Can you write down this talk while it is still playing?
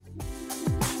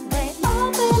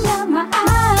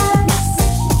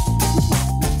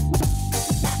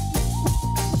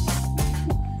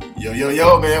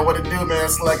Yo, man, what it do, man?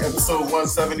 It's like episode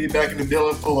 170 back in the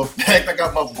building full effect. I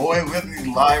got my boy with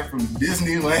me live from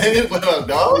Disneyland. What up,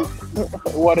 dog?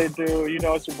 What it do? You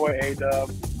know it's your boy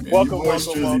A-Dub. Welcome,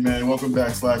 welcome. Man. Welcome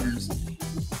back, Slackers.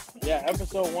 Yeah,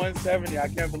 episode 170. I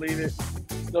can't believe it.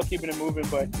 Still keeping it moving,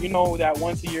 but you know that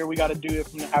once a year we got to do it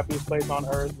from the happiest place on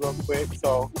earth real quick.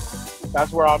 So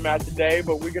that's where I'm at today.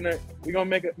 But we're gonna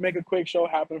make a quick show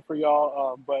happen for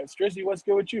y'all. But Strizzy, what's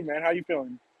good with you, man? How you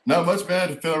feeling? Not much,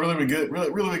 man. Feeling really good.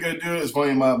 Really good, dude. It's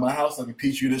funny. My house like a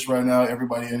petri dish right now.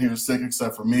 Everybody in here is sick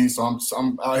except for me. So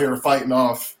I'm out here fighting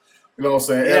off. You know what I'm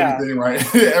saying? Yeah. Everything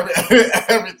right,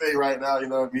 everything right now. You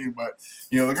know what I mean? But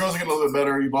the girls are getting a little bit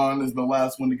better. Yvonne is the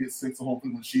last one to get sick, so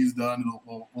hopefully when she's done,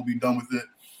 we'll be done with it.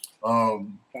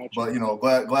 Gotcha.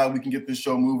 But glad we can get this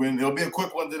show moving. It'll be a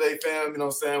quick one today, fam. You know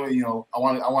what I'm saying? I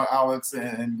want Alex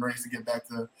and Grace to get back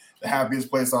to the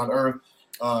happiest place on earth.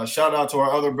 Shout out to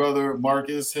our other brother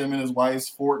Marcus. Him and his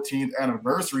wife's 14th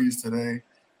anniversaries today.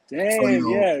 Dang, So,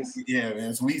 yes. Yeah,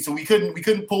 man. So we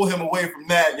couldn't pull him away from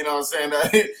that. You know what I'm saying?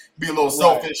 That'd be a little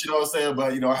selfish. You know what I'm saying?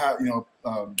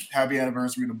 But happy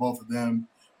anniversary to both of them.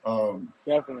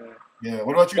 Definitely. Yeah.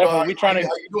 What about you, dog? How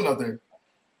you doing out there?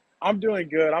 I'm doing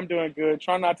good.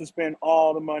 Trying not to spend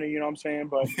all the money, you know what I'm saying?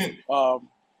 But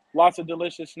lots of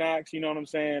delicious snacks, you know what I'm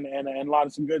saying? And a lot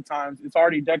of some good times. It's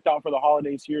already decked out for the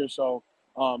holidays here, so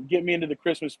get me into the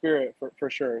Christmas spirit for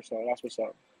sure. So that's what's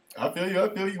up. I feel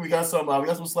you. We got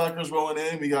some slackers rolling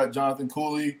in. We got Jonathan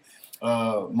Cooley.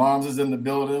 Moms is in the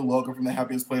building. Welcome from the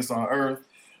happiest place on earth.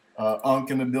 Unk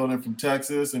in the building from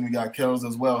Texas, and we got Kells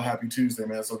as well. Happy Tuesday,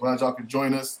 man. So glad y'all could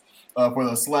join us for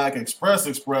the Slack Express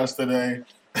today.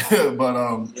 But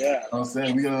I'm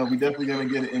saying we definitely gonna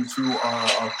get into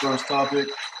our first topic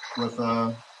with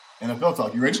NFL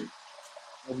talk. You ready?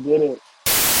 Let's get it.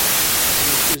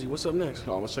 What's up next?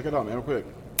 Oh, let's check it out, man, real quick.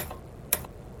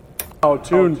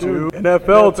 Tune to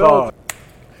NFL talk.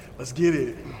 Let's get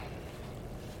it.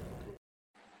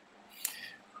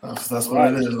 That's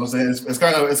what it is. I'm saying it's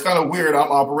kind of weird.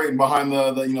 I'm operating behind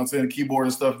the keyboard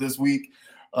and stuff this week.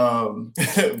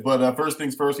 But first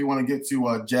things first, we want to get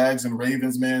to Jags and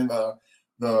Ravens, man.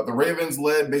 The Ravens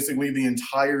led basically the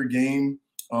entire game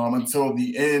until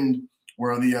the end,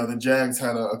 where the Jags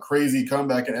had a crazy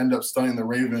comeback and ended up stunning the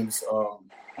Ravens.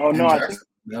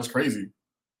 That's crazy.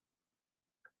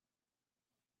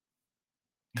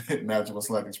 Magical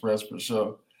Slack Express for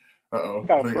sure.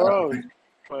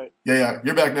 Yeah,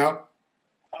 you're back now.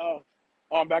 Oh,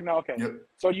 I'm back now. Okay. Yep.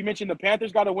 So you mentioned the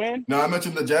Panthers got to win. No, I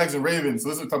mentioned the Jags and Ravens.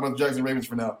 Let's talk about the Jags and Ravens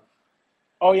for now.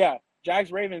 Oh yeah,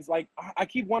 Jags Ravens. Like I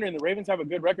keep wondering, the Ravens have a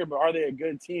good record, but are they a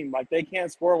good team? Like they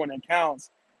can't score when it counts.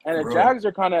 And the Jags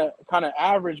are kind of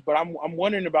average, but I'm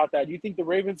wondering about that. Do you think the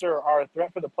Ravens are a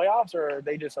threat for the playoffs, or are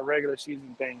they just a regular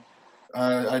season thing?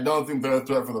 I don't think they're a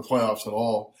threat for the playoffs at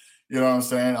all. You know what I'm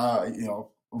saying?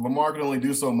 Lamar can only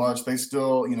do so much. They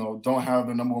still, don't have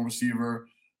their number one receiver.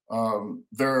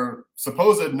 Their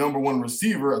supposed number one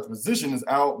receiver at the position is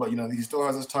out, but he still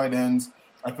has his tight ends.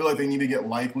 I feel like they need to get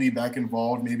Likely back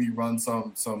involved. Maybe run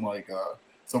some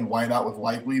wide out with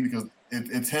Likely, because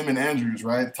it's him and Andrews,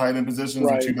 right? Tight end positions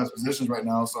are two best positions right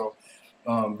now. So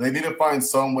they need to find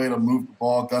some way to move the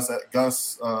ball. Gus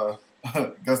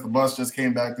the Bus just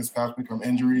came back this past week from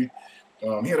injury.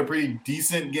 He had a pretty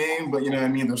decent game, but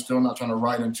they're still not trying to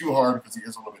ride him too hard because he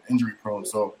is a little bit injury prone.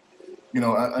 So,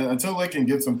 until they can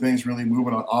get some things really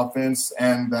moving on offense,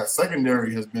 and that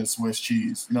secondary has been Swiss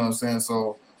cheese. You know what I'm saying?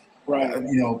 So,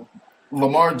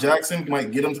 Lamar Jackson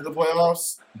might get them to the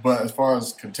playoffs, but as far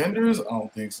as contenders, I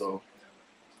don't think so.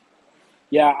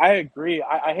 Yeah, I agree.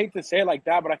 I hate to say it like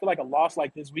that, but I feel like a loss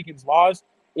like this weekend's loss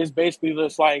is basically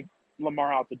just like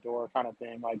Lamar out the door kind of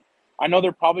thing. Like, I know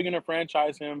they're probably going to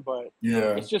franchise him, but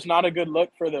it's just not a good look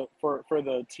for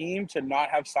the team to not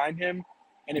have signed him.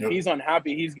 And if he's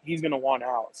unhappy, he's going to want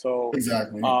out. So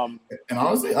exactly. And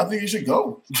honestly, I think he should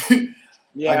go.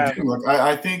 Yeah,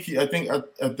 I think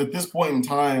at this point in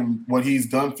time, what he's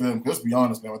done for them. Let's be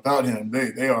honest, man. Without him,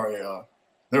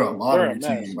 they're a lottery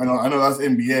team. I know that's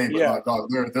NBA, but dog,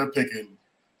 they're picking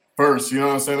first. You know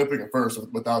what I'm saying? They're picking first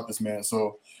without this man.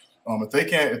 So.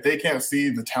 If they can't see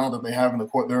the talent that they have in their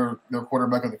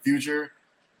quarterback of the future,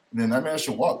 then that man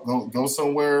should walk. Go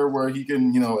somewhere where he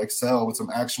can, excel with some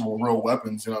actual real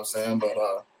weapons. You know what I'm saying? But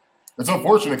it's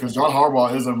unfortunate because John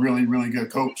Harbaugh is a really, really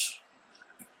good coach.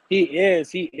 He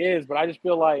is. But I just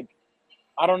feel like,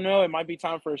 I don't know, it might be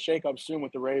time for a shakeup soon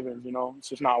with the Ravens. It's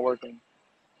just not working.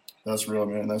 That's real,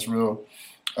 man. That's real.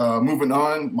 Moving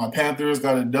on, my Panthers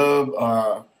got a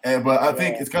dub. But I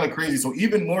think it's kind of crazy. So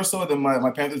even more so than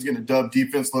my Panthers getting a dub,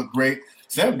 defense looked great.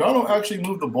 Sam Darnold actually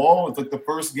moved the ball. It's like the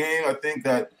first game I think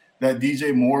that that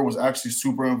DJ Moore was actually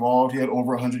super involved. He had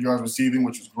over 100 yards receiving,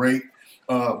 which was great.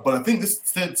 But I think this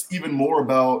says even more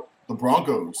about the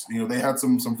Broncos. You know, they had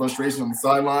some frustration on the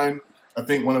sideline. I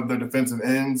think one of their defensive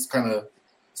ends kind of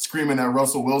screaming at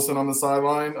Russell Wilson on the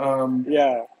sideline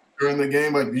during the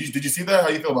game. Like, did you see that? How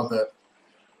you feel about that?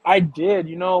 I did.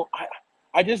 You know,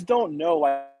 I just don't know.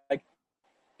 Like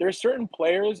there's certain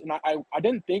players, and I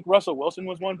didn't think Russell Wilson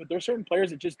was one, but there's certain players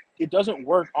that it doesn't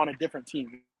work on a different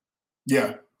team.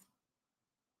 Yeah.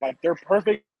 Like they're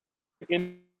perfect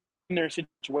in their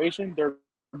situation. They're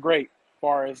great as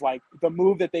far as like the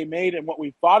move that they made and what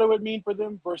we thought it would mean for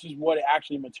them versus what it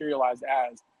actually materialized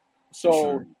as. So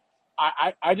sure.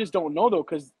 I just don't know though,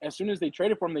 because as soon as they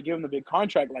traded for him, they gave him the big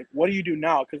contract. Like, what do you do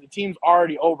now? Because the team's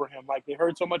already over him. Like they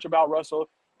heard so much about Russell,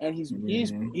 and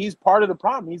he's part of the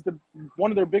problem. He's one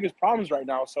of their biggest problems right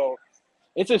now. So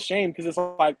it's a shame because it's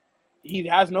like he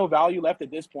has no value left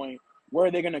at this point. Where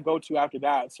are they going to go to after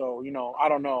that? So, you know, I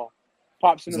don't know.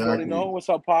 Pops in the building. No, what's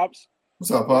up, Pops?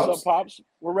 What's up, Pops? What's up, Pops?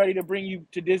 We're ready to bring you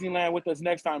to Disneyland with us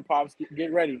next time, Pops.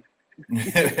 Get ready.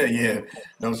 Yeah,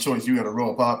 no choice. You got to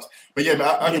roll, Pops. But yeah,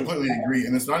 man, I completely agree.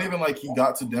 And it's not even like he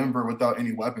got to Denver without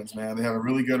any weapons, man. They have a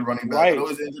really good running back. Right. I know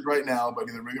he's injured right now, but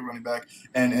he's a really good running back.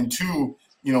 And two,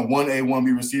 you know, 1A,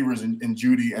 1B receivers in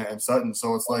Judy and Sutton.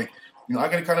 So it's like, you know, I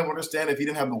can kind of understand if he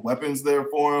didn't have the weapons there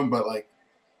for him, but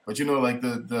you know, like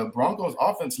the Broncos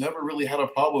offense never really had a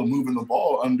problem moving the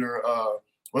ball under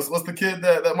what's the kid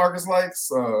that Marcus likes?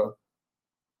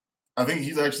 I think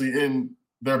he's actually in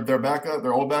their backup,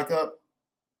 their old backup.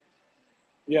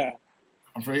 Yeah.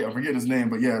 I'm forgetting his name,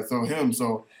 but yeah, so him.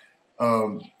 So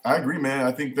I agree, man.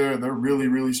 I think they're really,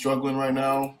 really struggling right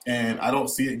now, and I don't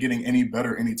see it getting any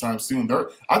better anytime soon.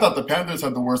 I thought the Panthers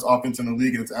had the worst offense in the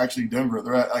league, and it's actually Denver.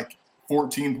 They're at like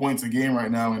 14 points a game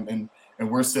right now, and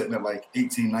we're sitting at like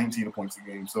 18, 19 points a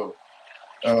game. So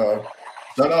shout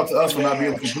out to us for not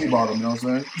being the complete bottom, you know what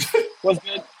I'm saying? What's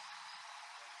good?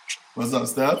 What's up,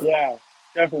 Steph? Yeah,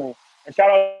 definitely. And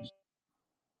shout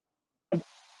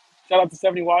out to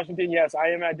Stephanie Washington. Yes, I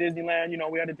am at Disneyland. You know,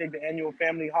 we had to take the annual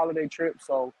family holiday trip,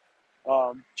 so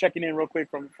checking in real quick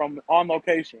from on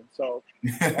location. So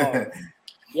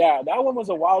yeah, that one was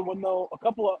a wild one though. A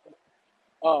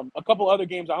couple other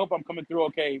games. I hope I'm coming through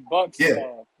okay.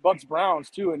 Bucks Browns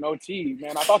too in OT.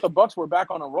 Man, I thought the Bucks were back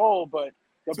on a roll, but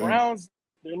the Browns,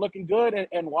 they're looking good,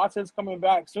 and Watson's coming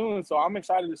back soon. So I'm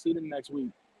excited to see them next week.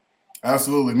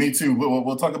 Absolutely, me too.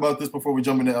 We'll talk about this before we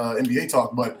jump into NBA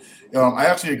talk, but I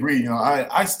actually agree. You know,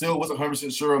 I still wasn't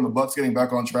 100% sure on the Bucks getting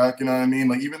back on track. You know what I mean?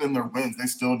 Like even in their wins, they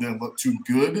still didn't look too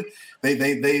good.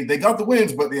 They got the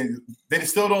wins, but they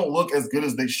still don't look as good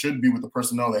as they should be with the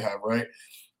personnel they have, right?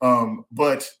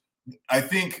 But I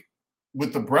think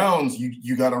with the Browns,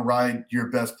 you got to ride your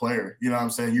best player. You know what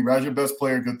I'm saying? You ride your best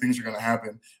player, good things are going to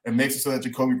happen. It makes it so that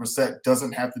Jacoby Brissett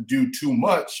doesn't have to do too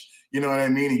much. You know what I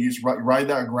mean? You just ride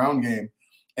that ground game.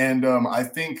 And I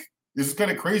think this is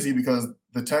kind of crazy because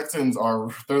the Texans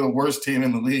they're the worst team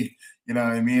in the league. You know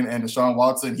what I mean? And Deshaun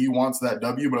Watson, he wants that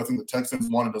W, but I think the Texans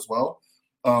want it as well.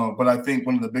 But I think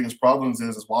one of the biggest problems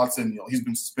is Watson, you know, he's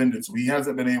been suspended. So he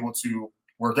hasn't been able to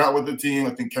work out with the team. I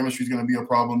think chemistry is going to be a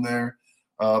problem there.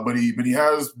 But he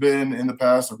has been in the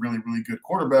past a really, really good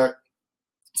quarterback.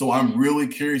 So I'm really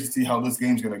curious to see how this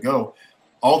game's going to go.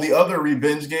 All the other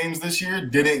revenge games this year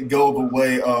didn't go the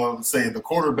way of, say, the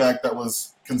quarterback that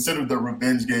was considered the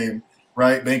revenge game,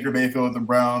 right? Baker Mayfield with the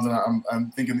Browns, and I'm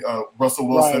thinking Russell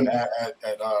Wilson at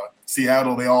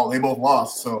Seattle. They both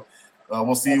lost. So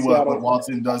we'll see what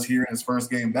Watson does here in his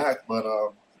first game back. But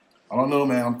I don't know,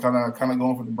 man. I'm kind of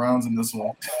going for the Browns in this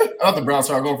one. Not the Browns.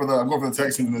 Sorry, I'm going for the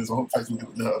Texans in this one. I hope Texans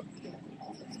get the dub.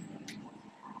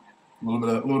 A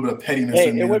little bit of pettiness.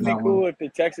 Hey, it would be cool if the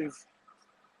Texans.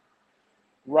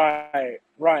 Right.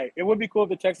 It would be cool if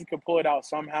the Texans could pull it out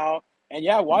somehow. And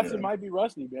yeah, Watson might be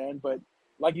rusty, man. But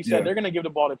like you said, they're going to give the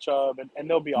ball to Chubb, and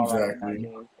they'll be all right in that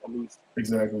game, at least.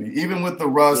 Exactly. Even with the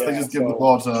rust, they just give the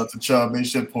ball to Chubb. They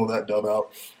should pull that dub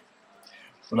out.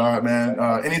 But all right, man.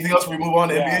 Anything else before we move on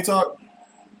to NBA talk?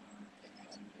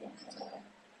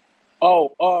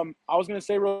 Oh, I was going to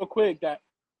say real quick that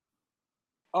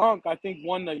I think,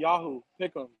 won the Yahoo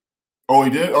Pick'em. Oh, he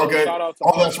did? Okay.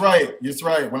 That's right. right. That's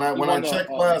right. When I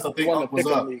checked last, I think Unk was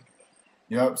up. League.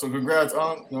 Yep. So congrats, Unk. You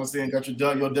know what I'm saying? Got your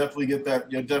dub. You'll definitely get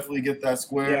that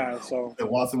square. Yeah. So that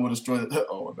Watson will destroy.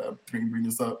 Oh, my bad. Bring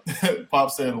this up.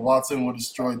 Pop said Watson will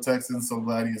destroy Texans. So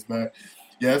glad he is back.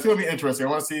 Yeah, it's gonna be interesting. I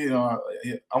want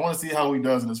to see how he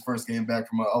does in his first game back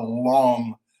from a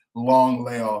long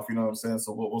layoff. You know what I'm saying?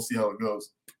 So we'll see how it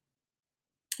goes.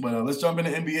 But let's jump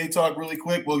into NBA talk really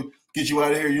quick. We'll get you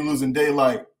out of here. You're losing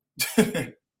daylight.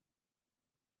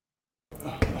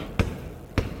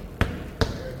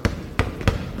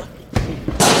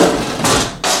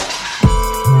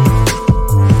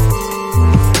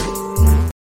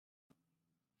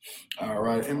 All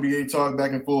right, NBA talk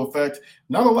back in full effect.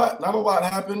 Not a lot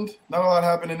happened. Not a lot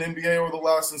happened in NBA over the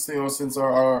last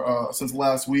since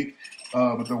last week.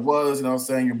 But there was, and I was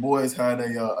saying your boys had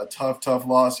a tough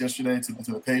loss yesterday to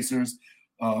the Pacers.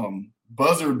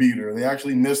 Buzzer beater. They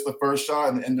actually missed the first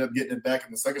shot and ended up getting it back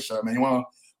in the second shot. Man, you want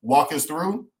to walk us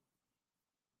through?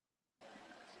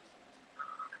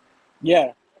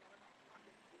 Yeah.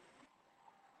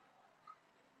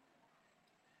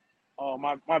 Oh,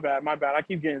 my bad. I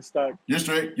keep getting stuck. You're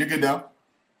straight. You're good now.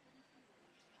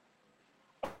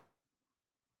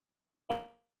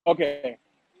 Okay.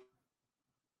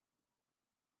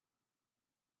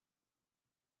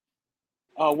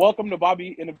 Welcome to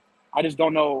Bobby. I just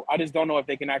don't know if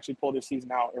they can actually pull this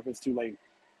season out or if it's too late.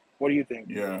 What do you think?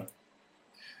 Yeah.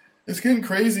 It's getting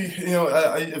crazy. You know,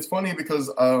 it's funny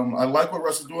because I like what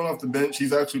Russ is doing off the bench.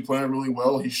 He's actually playing really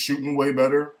well. He's shooting way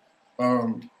better.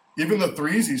 Even the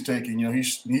threes he's taking, you know,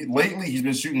 lately he's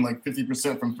been shooting like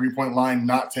 50% from three-point line,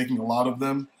 not taking a lot of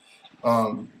them.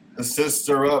 Assists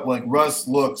are up. Like Russ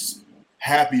looks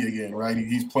happy again, right?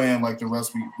 He's playing like the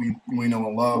Russ we know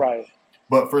and love. Right.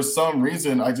 But for some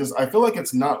reason, I feel like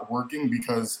it's not working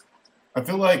because I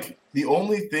feel like the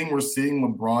only thing we're seeing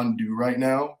LeBron do right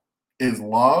now is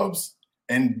lobs,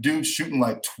 and dude shooting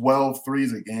like 12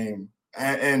 threes a game.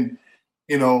 And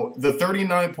you know, the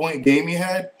 39-point game he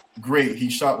had, great. He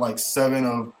shot like 7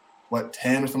 of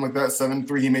 10 or something like that.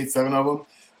 7-3. He made 7 of them.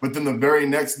 But then the very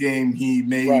next game he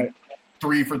made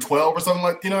 3 for 12 or something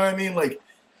like, you know what I mean? Like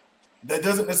that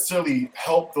doesn't necessarily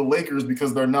help the Lakers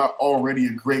because they're not already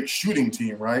a great shooting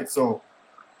team, right? So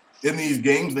in these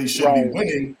games they should be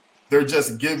winning. They're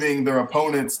just giving their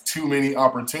opponents too many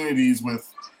opportunities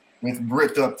with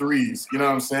bricked up threes. You know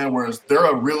what I'm saying? Whereas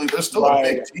they're still a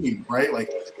big team, right?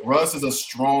 Like Russ is a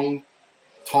strong,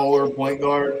 taller point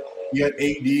guard. You got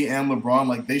AD and LeBron.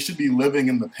 Like they should be living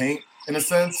in the paint in a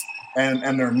sense,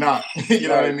 and they're not. You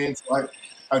know what I mean? So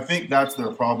I think that's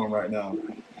their problem right now.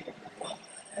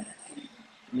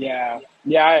 Yeah,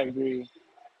 I agree.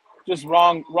 Just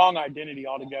wrong identity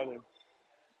altogether.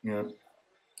 Yeah.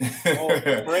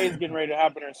 Parade's getting ready to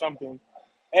happen or something.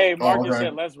 Hey, Marcus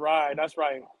said, "Let's ride." That's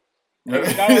right.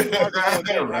 Hey, shout out to Marcus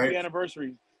again. Right. Happy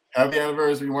anniversary. Happy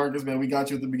anniversary, Marcus, man. We got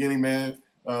you at the beginning, man.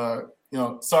 You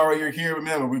know, sorry you're here, but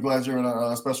man, but we're glad you're in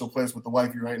a special place with the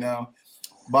wifey right now.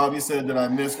 Bobby said that I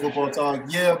missed football talk.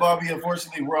 Yeah, Bobby,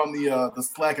 unfortunately, we're on the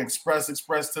Slack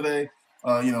Express today.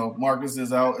 You know, Marcus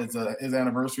is out. It's his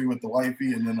anniversary with the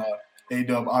wifey, and then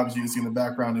A-Dub, obviously, you see in the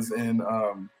background, is in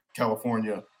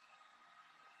California.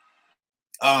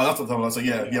 That's what I'm talking about. So,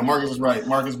 yeah, Marcus is right.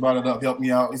 Marcus brought it up, helped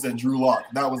me out. He said Drew Lock.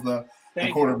 That was the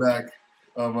quarterback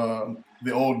of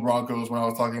the old Broncos when I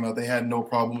was talking about they had no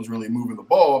problems really moving the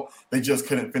ball. They just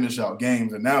couldn't finish out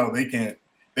games, and now they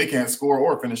can't score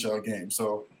or finish out games.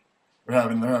 So they're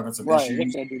having some issues. They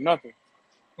can't do nothing.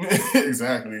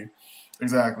 Exactly.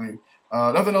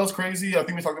 Nothing else crazy. I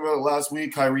think we talked about it last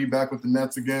week. Kyrie back with the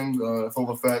Nets again, full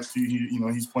effect.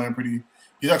 He's playing pretty.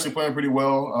 He's actually playing pretty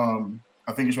well.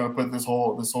 I think he's trying to put this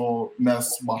whole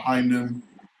mess behind him.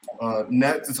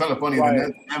 Nets. It's kind of funny. The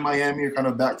Nets and Miami are kind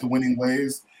of back to winning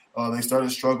ways. They started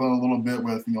struggling a little bit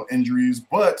with injuries,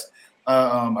 but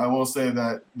I will say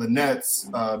that the Nets,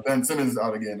 Ben Simmons is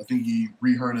out again. I think he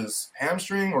re-hurt his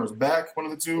hamstring or his back, one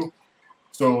of the two.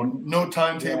 So no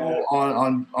timetable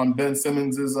on Ben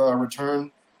Simmons'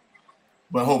 return,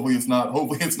 but hopefully it's not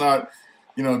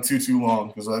too long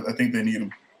because I think they need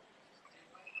him.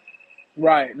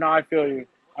 Right. No, I feel you.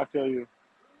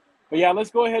 But yeah,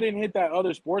 let's go ahead and hit that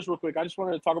other sports real quick. I just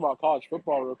wanted to talk about college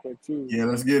football real quick too. Yeah,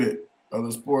 let's get it. Other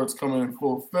sports coming in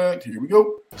full effect. Here we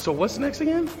go. So what's next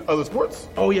again? Other sports?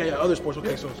 Oh yeah, other sports.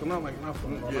 Okay, so not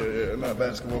football. Yeah, not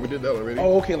basketball. We did that already.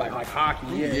 Oh, okay, like hockey.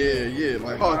 Yeah,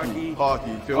 like hockey.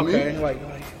 Feel me? Okay,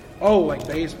 like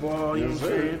baseball. You know what I'm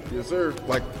saying? Yes, sir.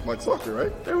 Like soccer,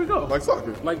 right? There we go. Like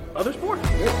soccer. Like other sports.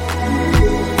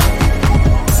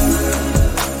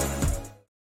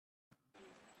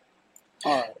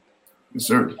 All right. Yes,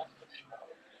 sir.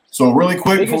 So really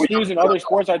quick, biggest news in other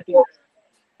sports, I think.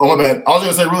 Oh my bad. I was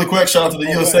gonna say really quick. Shout out to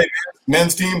the USA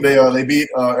men's team. They beat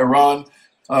Iran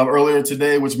earlier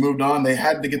today, which moved on. They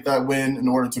had to get that win in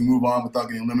order to move on without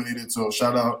getting eliminated. So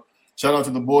shout out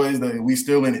to the boys. We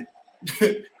still in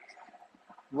it.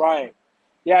 Right.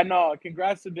 Yeah. No.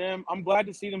 Congrats to them. I'm glad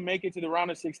to see them make it to the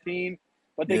round of 16.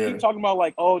 But they keep talking about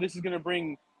like, oh, this is gonna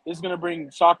bring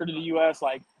soccer to the U.S.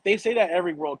 Like they say that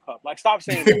every World Cup. Like stop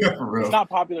saying that. It's not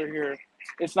popular here.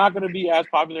 It's not going to be as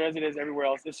popular as it is everywhere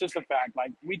else. It's just a fact.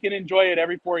 Like we can enjoy it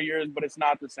every 4 years, but it's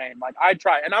not the same. Like I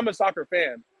try, and I'm a soccer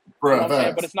fan. You know what I'm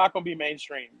saying? But it's not going to be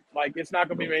mainstream. Like it's not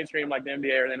going to be mainstream like the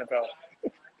NBA or the NFL.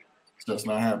 It's just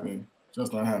not happening.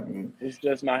 Just not happening. It's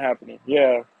just not happening.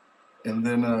 Yeah. And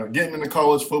then getting into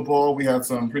college football, we had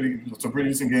some pretty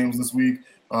decent games this week.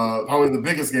 Probably the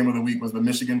biggest game of the week was the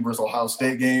Michigan versus Ohio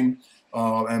State game.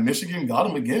 And Michigan got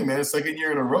them again, man. Second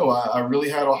year in a row. I really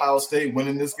had Ohio State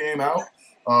winning this game out.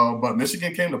 But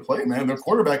Michigan came to play, man. Their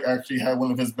quarterback actually had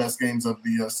one of his best games of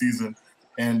the season.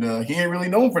 And he ain't really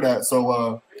known for that.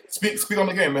 So speak on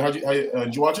the game, man.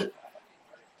 Did you watch it?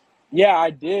 Yeah, I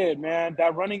did, man.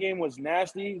 That running game was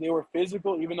nasty. They were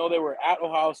physical, even though they were at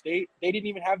Ohio State. They didn't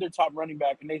even have their top running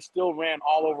back, and they still ran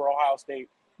all over Ohio State.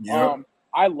 Yeah.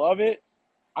 I love it.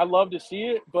 I love to see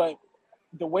it, but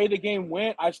the way the game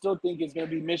went, I still think it's going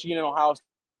to be Michigan and Ohio State.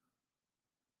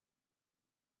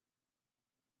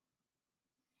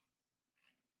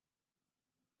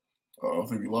 I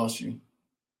think we lost you.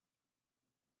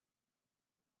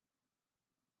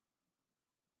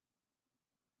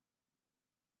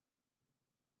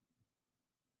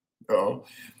 Oh,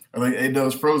 I think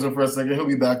A-Dub's frozen for a second. He'll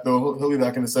be back, though. He'll be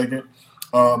back in a second.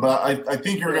 But I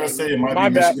think you were going to say it might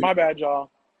be Michigan. My bad, y'all.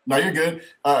 No, you're good.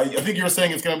 I think you were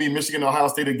saying it's going to be Michigan and Ohio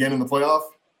State again in the playoff.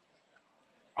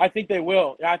 I think they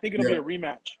will. Yeah, I think it'll be a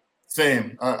rematch.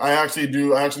 Same. I actually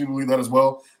do. I actually believe that as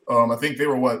well. I think they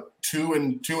were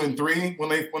 2-3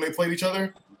 when they played each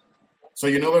other.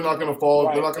 So they're not going to fall.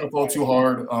 Right. They're not going to fall too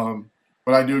hard.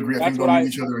 But I do agree. I think they'll meet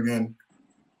each other again.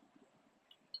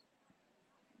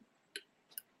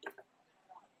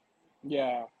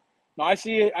 Yeah. No, I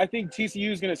see it. I think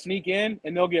TCU is going to sneak in,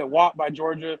 and they'll get whopped by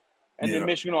Georgia, and then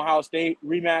Michigan, Ohio State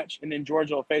rematch, and then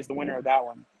Georgia will face the winner of that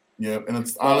one. Yeah, and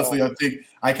it's honestly, I think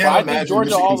imagine Georgia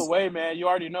Michigan's all the way, man. You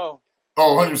already know.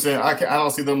 Oh, 100%. I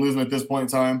don't see them losing at this point in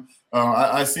time.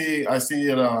 I see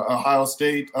it Ohio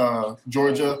State,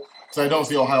 Georgia. So I don't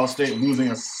see Ohio State losing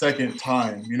a second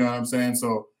time. You know what I'm saying?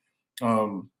 So,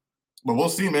 but we'll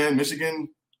see, man. Michigan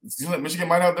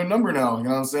might have their number now. You know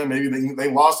what I'm saying? Maybe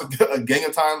they lost a gang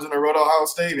of times in a row to Ohio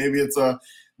State. Maybe it's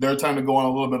their time to go on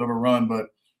a little bit of a run. But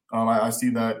I see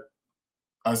that.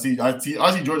 I see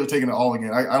Georgia taking it all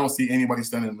again. I don't see anybody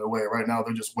standing in their way right now.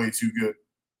 They're just way too good.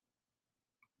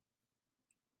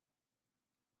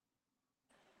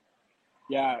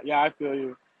 Yeah, I feel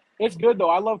you. It's good though.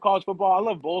 I love college football. I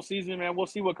love bowl season, man. We'll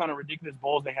see what kind of ridiculous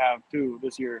bowls they have too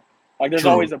this year. Like there's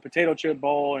always a potato chip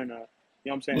bowl and a, you know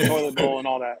what I'm saying, toilet bowl and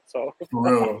all that. So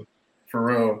for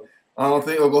real. I don't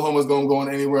think Oklahoma's going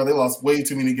anywhere. They lost way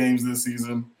too many games this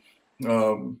season.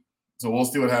 So we'll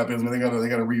see what happens. I mean, they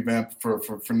got to revamp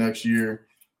for next year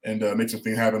and make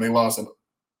something happen. They lost in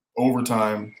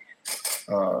overtime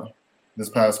this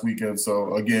past weekend.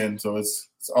 So again, it's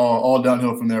all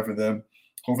downhill from there for them.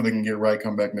 Hopefully they can get it right,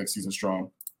 come back next season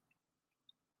strong.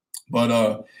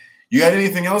 But you got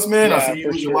anything else, man? Yeah, I see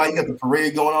you you got the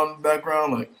parade going on in the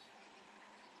background. Like,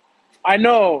 I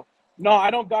know. No, I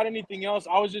don't got anything else.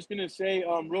 I was just gonna say,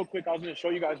 real quick, I was gonna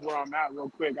show you guys where I'm at real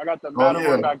quick. I got the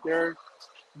Matterhorn back there.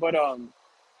 But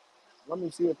let me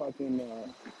see if I can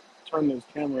turn this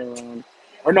camera around.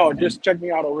 Or no, just check me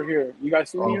out over here. You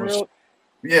guys see me real?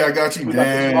 Yeah, I got you. We got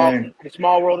the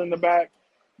small world in the back.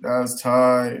 That's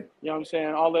tight. You know what I'm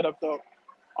saying? All lit up for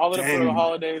the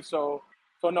holidays. So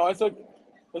no, it's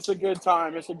a good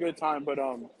time. It's a good time. But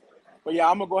yeah,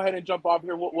 I'm gonna go ahead and jump off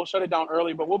here. We'll shut it down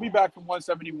early, but we'll be back from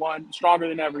 171 stronger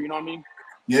than ever. You know what I mean?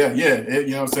 Yeah.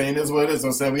 You know what I'm saying? It is what it is. You know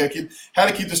what I'm saying? We had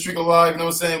to keep the streak alive. You know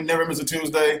what I'm saying? Never miss a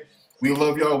Tuesday. We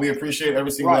love y'all. We appreciate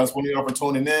every single last one of y'all for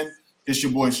tuning in. It's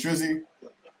your boy Strizzy.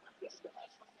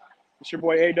 It's your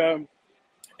boy A-Dub.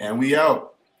 And we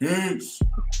out. Peace.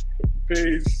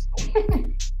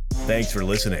 Thanks for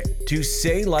listening to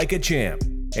Say Like a Champ.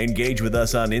 Engage with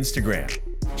us on Instagram.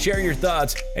 Share your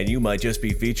thoughts, and you might just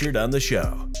be featured on the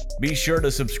show. Be sure to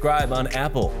subscribe on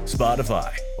Apple,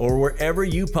 Spotify, or wherever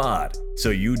you pod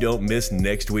so you don't miss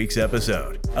next week's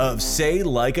episode of Say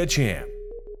Like a Champ.